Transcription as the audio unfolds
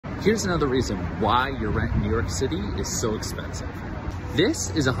Here's another reason why your rent in New York City is so expensive. This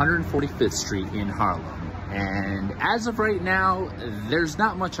is 145th Street in Harlem, and as of right now, there's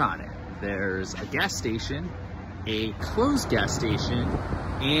not much on it. There's a gas station, a closed gas station,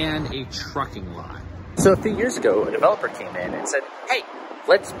 and a trucking lot. So a few years ago, a developer came in and said, hey,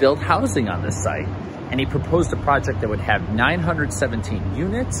 let's build housing on this site. And he proposed a project that would have 917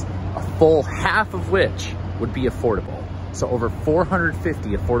 units, a full half of which would be affordable. So over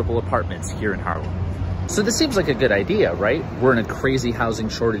 450 affordable apartments here in Harlem. So this seems like a good idea, right? We're in a crazy housing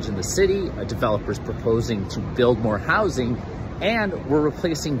shortage in the city. A developer's proposing to build more housing, and we're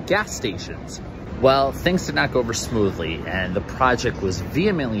replacing gas stations. Well, things did not go over smoothly, and the project was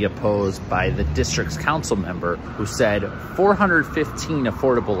vehemently opposed by the district's council member who said 415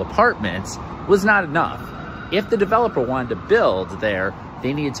 affordable apartments was not enough. If the developer wanted to build there,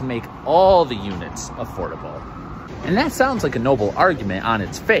 they needed to make all the units affordable. And that sounds like a noble argument on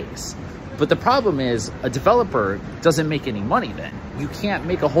its face. But the problem is a developer doesn't make any money then. You can't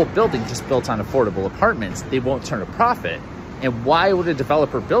make a whole building just built on affordable apartments. They won't turn a profit. And why would a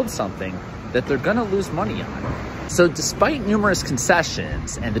developer build something that they're gonna lose money on? So despite numerous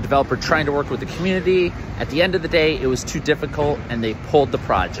concessions and the developer trying to work with the community, at the end of the day, it was too difficult and they pulled the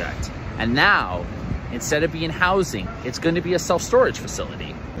project. And now, instead of being housing, it's gonna be a self-storage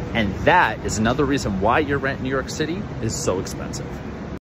facility. And that is another reason why your rent in New York City is so expensive.